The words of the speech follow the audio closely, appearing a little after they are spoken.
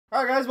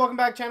Alright guys, welcome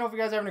back channel. Hope you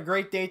guys are having a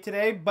great day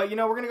today. But we're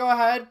going to go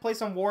ahead, play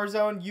some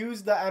Warzone,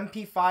 use the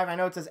MP5. I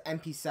know it says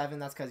MP7,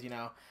 that's because,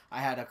 I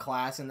had a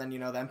class, and then, the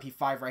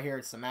MP5 right here,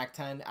 it's the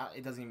MAC-10.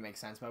 It doesn't even make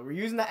sense, but we're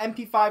using the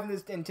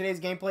MP5 in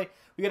today's gameplay.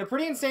 We got a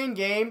pretty insane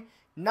game.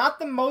 Not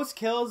the most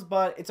kills,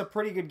 but it's a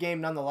pretty good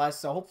game nonetheless.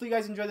 So hopefully you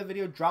guys enjoy the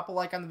video. Drop a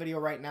like on the video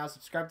right now.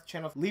 Subscribe to the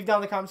channel. Leave down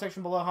in the comment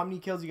section below how many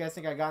kills you guys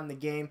think I got in the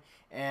game.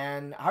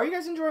 And how are you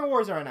guys enjoying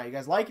Warzone right now? You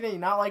guys liking it? You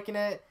not liking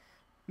it?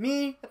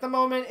 Me, at the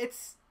moment, it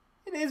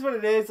is what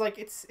it is. Like,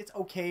 it's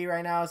okay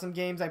right now. Some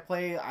games I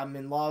play, I'm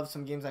in love.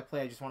 Some games I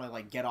play, I just want to,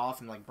 like, get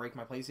off and, like, break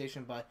my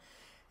PlayStation. But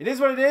it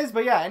is what it is.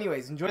 But, yeah,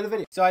 anyways, enjoy the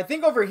video. So, I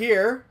think over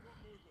here,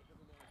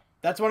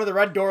 that's one of the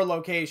red door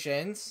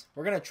locations.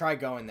 We're going to try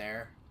going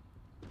there.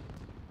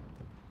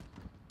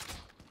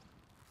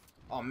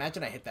 Oh,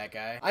 imagine I hit that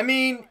guy. I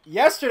mean,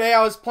 yesterday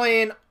I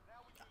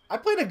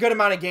played a good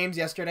amount of games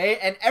yesterday.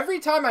 And every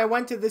time I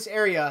went to this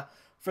area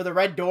for the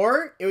red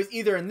door, it was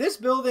either in this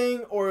building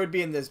or it would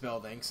be in this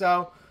building.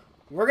 So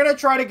we're going to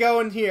try to go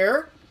in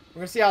here. We're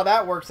going to see how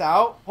that works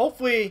out.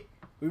 Hopefully,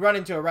 we run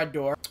into a red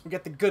door. We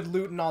get the good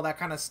loot and all that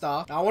kind of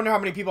stuff. Now, I wonder how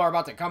many people are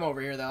about to come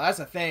over here, though. That's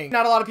the thing.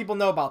 Not a lot of people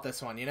know about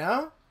this one,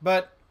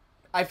 But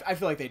I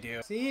feel like they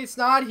do. See, it's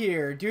not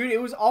here. Dude,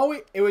 it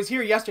was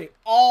here yesterday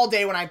all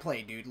day when I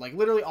played, dude. Like,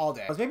 literally all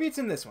day. Maybe it's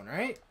in this one,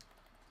 right?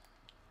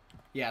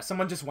 Yeah,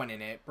 someone just went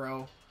in it,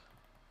 bro.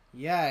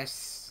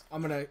 Yes.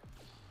 I'm gonna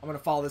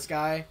follow this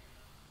guy.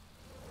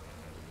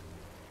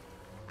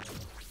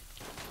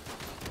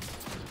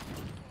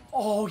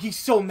 Oh, he's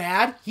so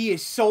mad. He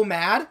is so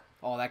mad.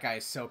 Oh, that guy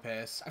is so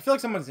pissed. I feel like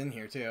someone's in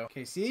here, too.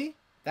 Okay, see?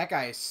 That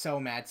guy is so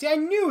mad. See, I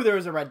knew there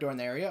was a red door in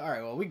the area. All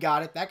right, well, we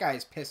got it. That guy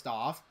is pissed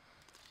off.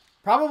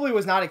 Probably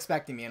was not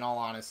expecting me, in all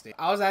honesty.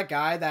 I was that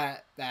guy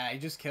that I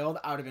just killed.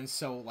 I would have been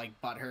so, like,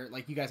 butthurt.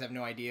 Like, you guys have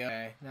no idea.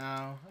 Okay,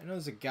 now, I know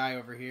there's a guy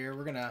over here.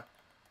 We're gonna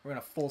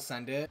full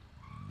send it.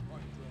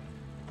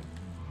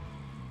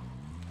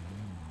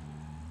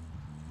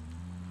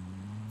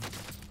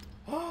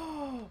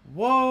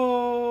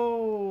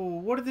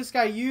 Whoa! What did this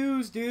guy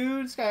use,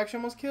 dude? This guy actually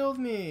almost killed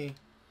me.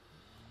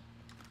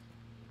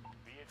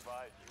 Be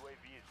advised,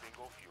 UAV is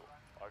bingo fuel.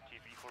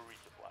 RTB for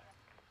resupply.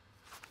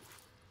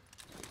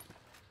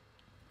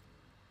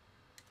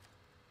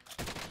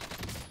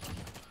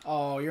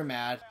 Oh, you're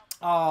mad.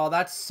 Oh,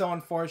 that's so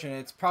unfortunate.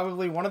 It's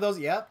probably one of those.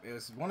 Yep, it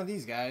was one of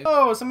these guys.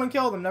 Oh, someone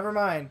killed him. Never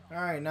mind. All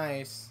right,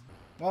 nice.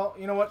 Well,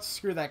 you know what?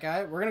 Screw that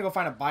guy. We're gonna go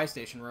find a buy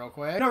station real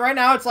quick. Right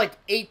now it's like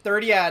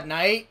 8:30 at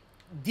night.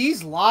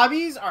 These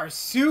lobbies are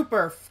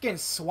super freaking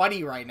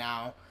sweaty right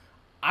now.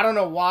 I don't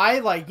know why.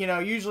 Like,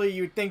 usually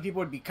you'd think people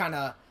would be kind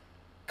of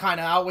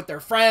out with their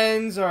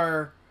friends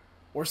or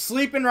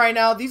sleeping right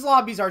now. These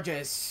lobbies are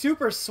just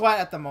super sweat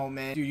at the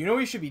moment. Dude, you know what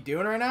we should be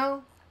doing right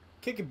now?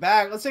 Kick it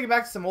back. Let's take it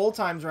back to some old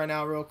times right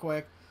now real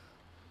quick.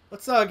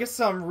 Let's get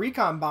some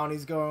recon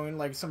bounties going,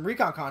 like some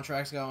recon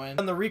contracts going.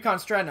 On the recon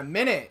strat in a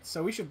minute.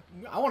 So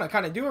I want to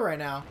kind of do it right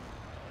now.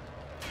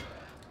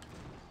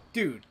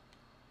 Dude.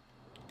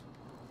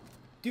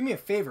 Do me a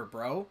favor,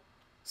 bro.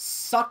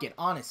 Suck it,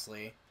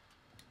 honestly.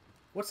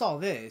 What's all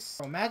this?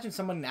 Bro, imagine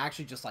someone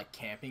actually just, like,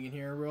 camping in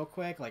here real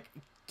quick. Like,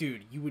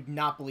 dude, you would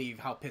not believe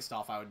how pissed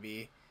off I would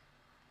be.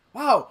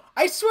 Wow,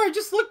 I swear,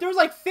 just look, there was,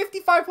 like,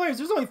 55 players.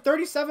 There's only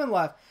 37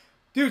 left.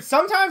 Dude,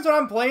 sometimes when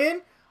I'm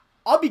playing,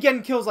 I'll be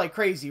getting kills like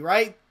crazy,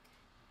 right?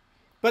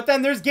 But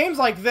then there's games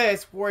like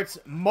this where it's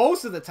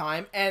most of the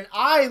time, and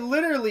I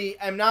literally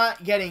am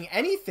not getting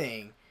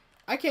anything.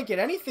 I can't get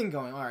anything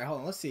going. All right,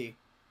 hold on, let's see.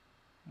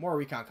 More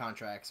recon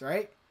contracts,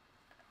 right?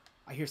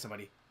 I hear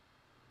somebody.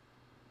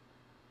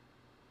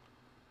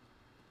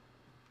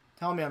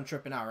 Tell me I'm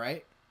tripping out,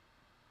 right?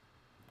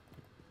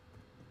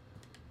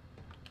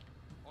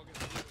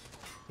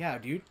 Yeah,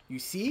 dude. You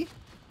see?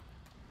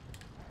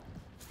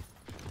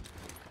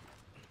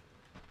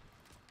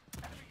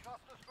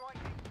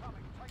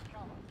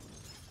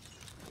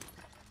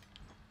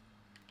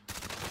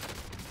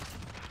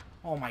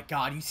 Oh my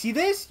god, you see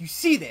this? You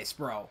see this,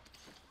 bro.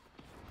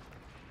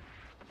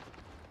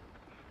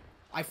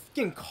 I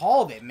fucking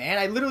called it, man.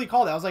 I literally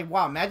called it. I was like,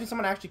 wow, imagine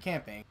someone actually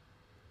camping.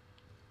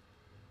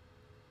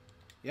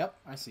 Yep,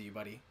 I see you,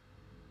 buddy.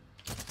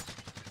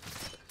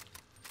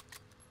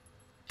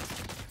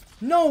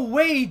 No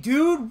way,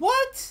 dude.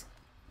 What?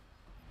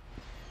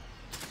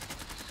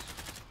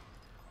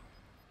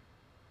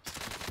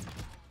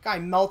 Guy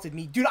melted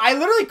me. Dude, I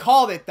literally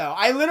called it, though.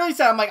 I literally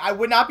said, I'm like, I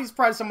would not be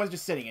surprised if someone's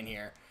just sitting in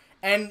here.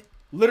 And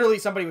literally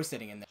somebody was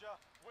sitting in there.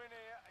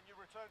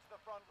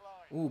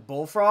 Ooh,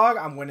 bullfrog.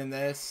 I'm winning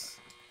this.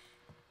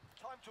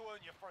 Time to earn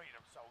your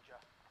freedom, soldier.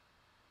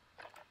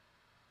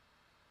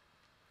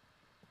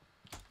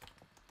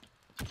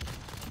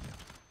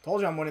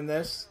 Told you I'm winning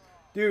this.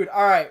 Dude,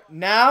 alright.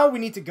 Now we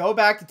need to go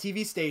back to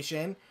TV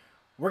station.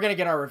 We're going to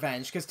get our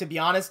revenge. Because to be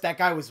honest, that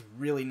guy was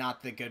really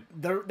not that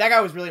guy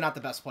was really not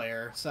the best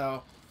player.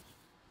 So,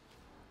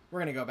 we're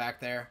going to go back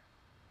there.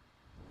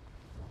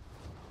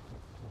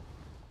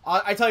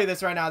 I tell you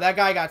this right now. That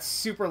guy got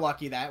super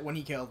lucky that when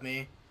he killed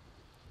me.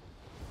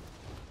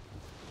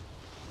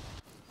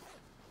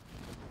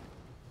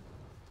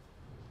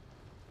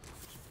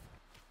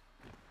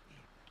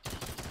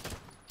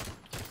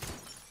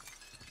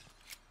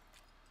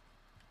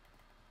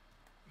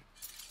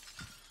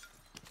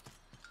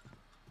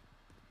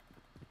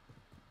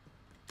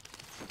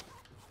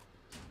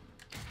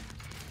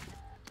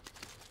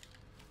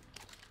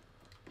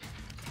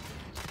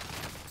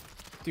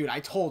 Dude, I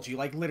told you,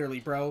 like, literally,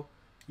 bro.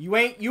 You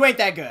ain't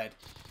that good.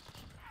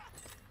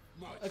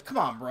 Come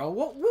on, bro.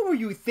 What were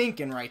you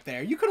thinking right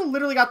there? You could have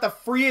literally got the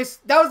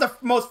freest... That was the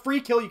most free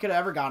kill you could have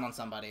ever gotten on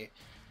somebody.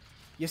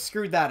 You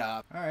screwed that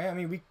up. Alright, I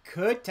mean, we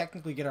could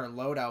technically get our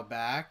loadout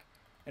back.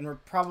 And we're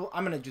probably...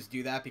 I'm gonna just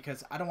do that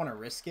because I don't want to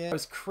risk it. It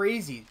was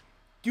crazy.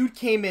 Dude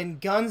came in,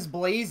 guns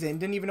blazing,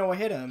 didn't even know what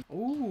hit him.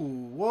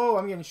 Ooh, whoa,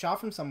 I'm getting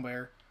shot from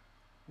somewhere.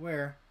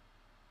 Where?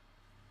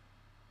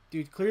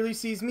 Dude clearly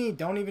sees me,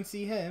 don't even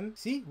see him.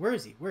 See? Where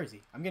is he? Where is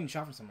he? I'm getting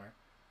shot from somewhere.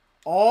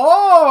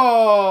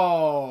 Oh!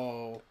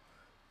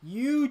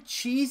 You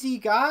cheesy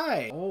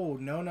guy. Oh,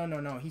 no, no,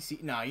 no, no.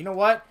 No, you know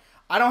what?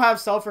 I don't have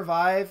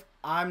self-revive.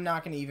 I'm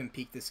not going to even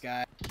peek this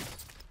guy.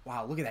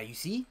 Wow, look at that. You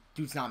see?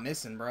 Dude's not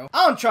missing, bro.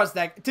 I don't trust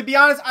that. To be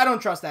honest, I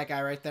don't trust that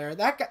guy right there.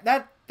 That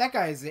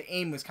guy's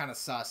aim was kind of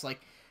sus.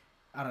 Like,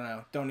 I don't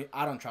know.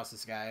 I don't trust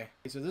this guy.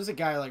 Okay, so there's a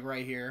guy, like,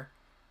 right here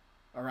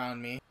around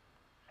me.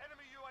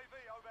 Enemy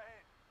UAV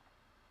overhead.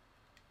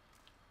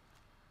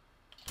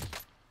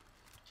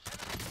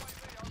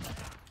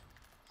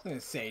 I was going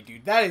to say,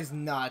 dude, that is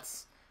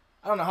nuts.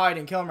 I don't know how I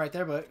didn't kill him right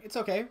there, but it's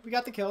okay. We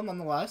got the kill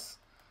nonetheless.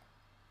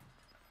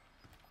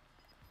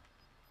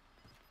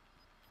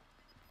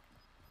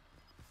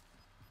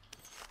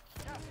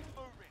 Gas is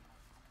moving.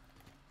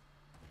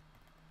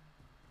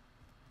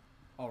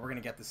 Oh, we're going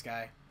to get this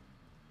guy.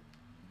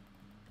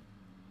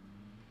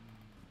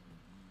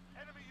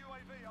 Enemy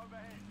UAV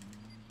overhead.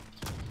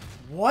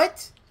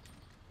 What?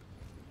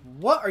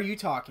 What are you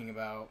talking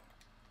about?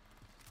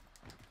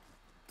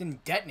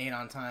 Didn't detonate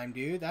on time,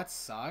 dude. That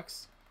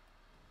sucks.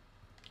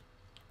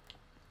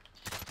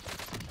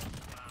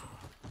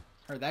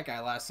 Heard that guy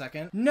last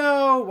second.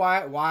 No,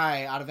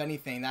 why? Out of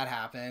anything, that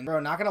happened.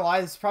 Bro, not gonna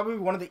lie, this is probably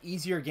one of the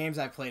easier games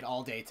I've played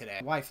all day today.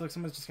 Why? I feel like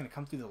someone's just gonna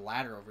come through the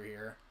ladder over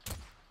here.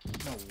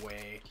 No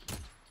way.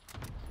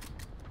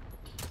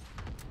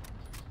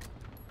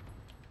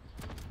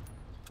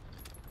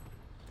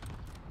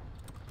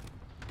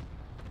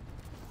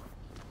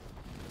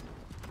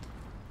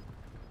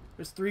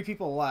 There's 3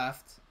 people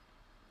left.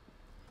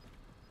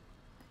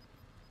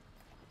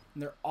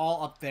 And they're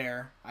all up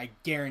there. I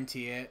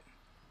guarantee it.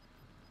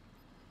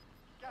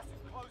 Gas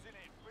is closing in.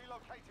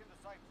 Relocating the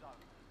safe zone.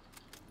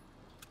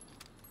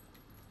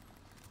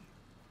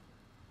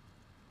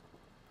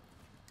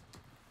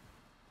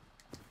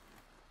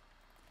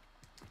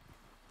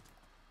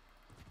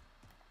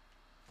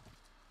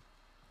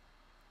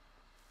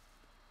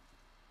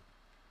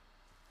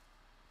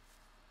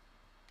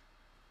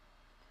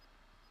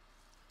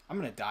 I'm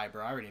gonna die,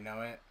 bro. I already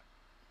know it.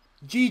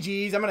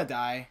 GG's, I'm gonna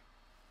die.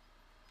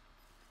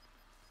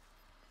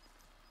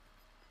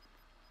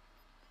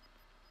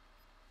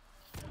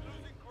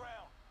 Losing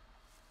ground.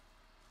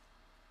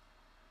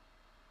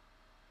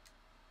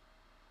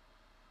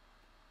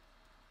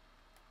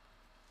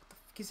 What the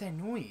fuck is that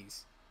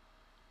noise?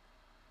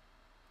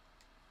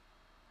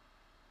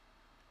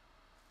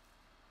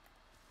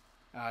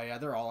 Oh yeah,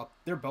 they're all up.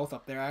 They're both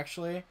up there,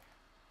 actually.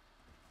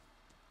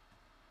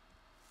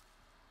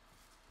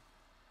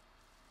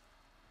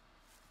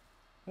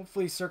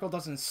 Hopefully Circle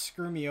doesn't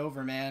screw me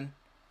over, man.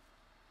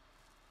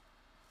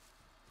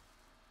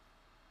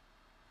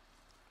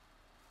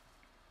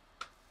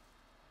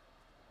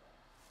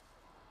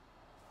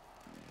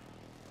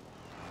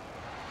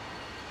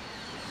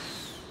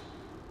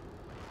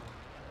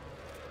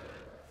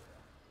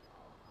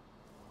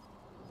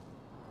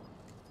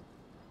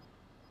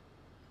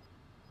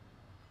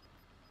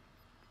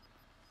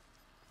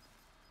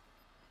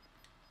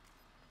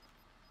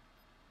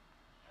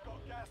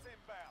 Got gas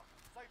inbound.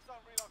 Safe zone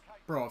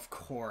relocated. Bro, of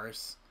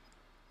course.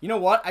 You know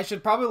what? I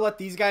should probably let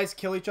these guys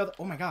kill each other.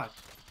 Oh my god.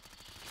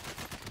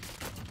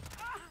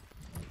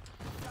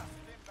 Gas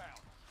is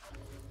inbound.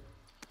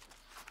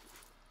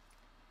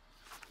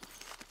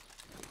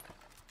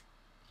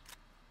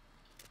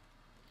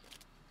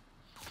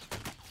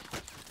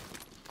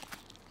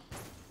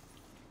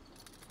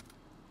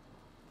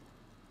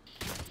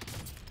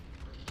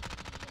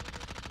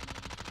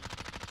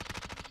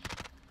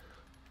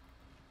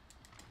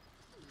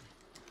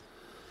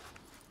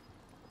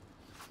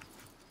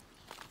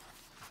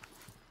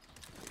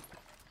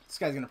 This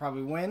guy's gonna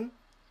probably win.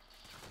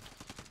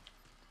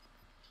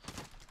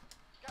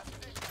 Gas is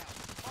inbound.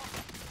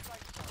 Marking the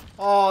safe zone.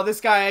 Oh, this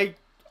guy...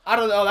 I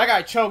don't know. That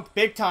guy choked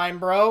big time,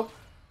 bro.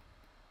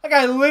 That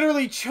guy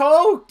literally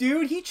choked,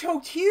 dude. He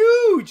choked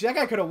huge. That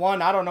guy could have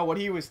won. I don't know what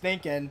he was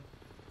thinking.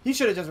 He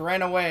should have just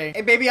ran away.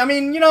 Hey, baby, I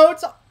mean, you know,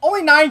 it's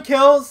only 9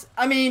 kills.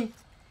 I mean,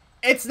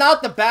 it's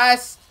not the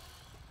best.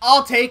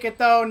 I'll take it,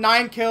 though.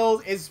 9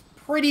 kills is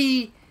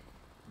pretty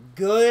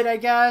good, I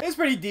guess. It's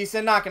pretty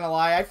decent, not gonna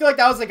lie. I feel like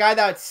that was the guy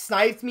that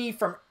sniped me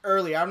from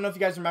earlier. I don't know if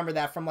you guys remember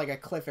that from, like, a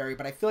cliff area,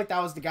 but I feel like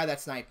that was the guy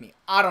that sniped me.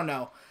 I don't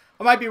know.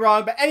 I might be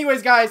wrong, but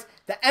anyways, guys,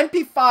 the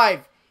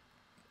MP5...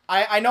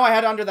 I know I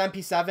had it under the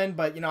MP7,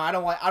 but, you know, I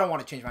don't want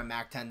to change my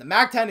MAC-10. The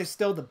MAC-10 is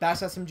still the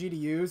best SMG to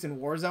use in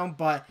Warzone,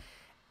 but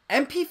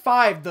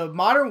MP5, the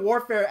Modern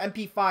Warfare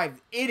MP5,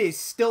 it is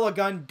still a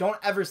gun. Don't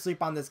ever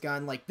sleep on this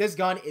gun. Like, this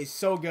gun is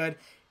so good.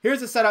 Here's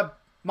the setup.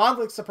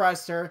 Monolith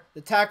Suppressor,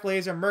 the TAC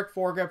Laser, Merc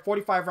Foregrip,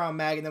 45 round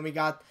mag, and then we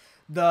got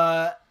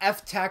the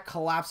F-Tech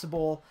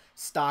collapsible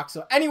stock.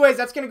 So anyways,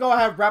 that's going to go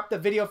ahead and wrap the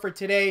video for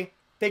today.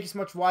 Thank you so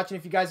much for watching.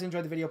 If you guys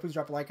enjoyed the video, please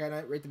drop a like on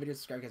it, rate the video,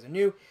 subscribe if you guys are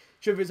new.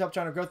 Should videos help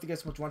channel growth. Thank you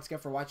guys so much once again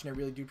for watching. I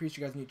really do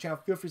appreciate you guys new channel.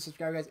 Feel free to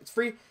subscribe, guys. It's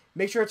free.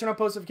 Make sure to turn on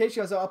post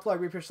notifications. I'll upload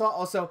repush slot.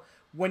 Also,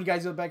 when you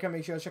guys do the back,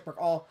 make sure to check mark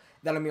all.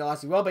 That'll mean a lot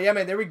as well. But yeah,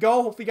 man, there we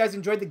go. Hopefully you guys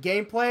enjoyed the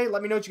gameplay.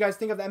 Let me know what you guys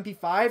think of the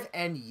MP5.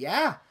 And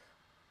yeah,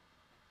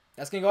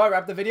 that's going to go ahead and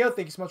wrap the video.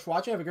 Thank you so much for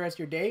watching. Have a great rest of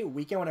your day,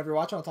 weekend, whenever you're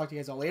watching. I'll talk to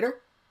you guys all later.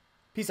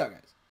 Peace out, guys.